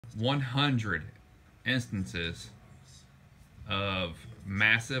100 instances of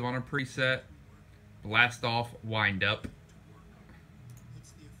massive on a preset, blastoff, windup,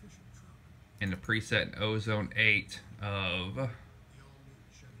 and the preset in Ozone 8 of, what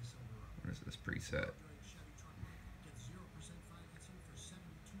is this preset?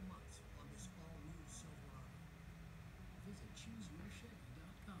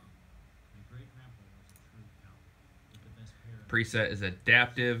 Preset is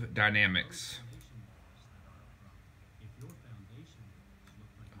Adaptive Dynamics.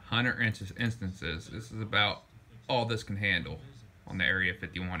 100 instances. This is about all this can handle on the Area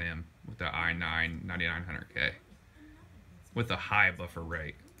 51M with the i9 9900K with a high buffer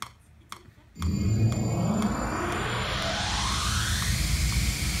rate.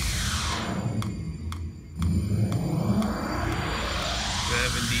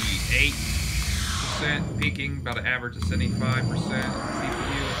 Peaking, about an average of 75%. CPU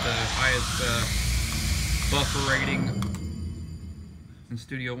with the highest buffer rating in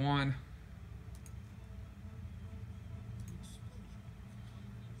Studio One.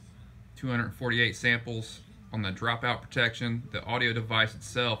 $248 samples on the dropout protection. The audio device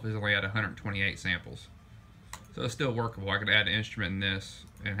itself is only at 128 samples. So it's still workable. I could add an instrument in this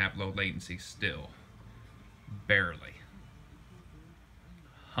and have low latency still. Barely.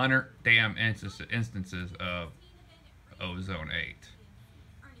 100 damn instances of Ozone 8.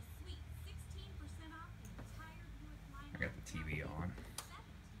 I got the TV on.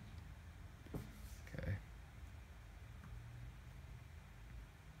 Okay.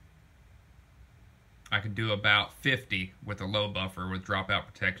 I could do about 50 with a low buffer with dropout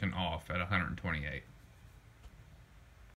protection off at 128.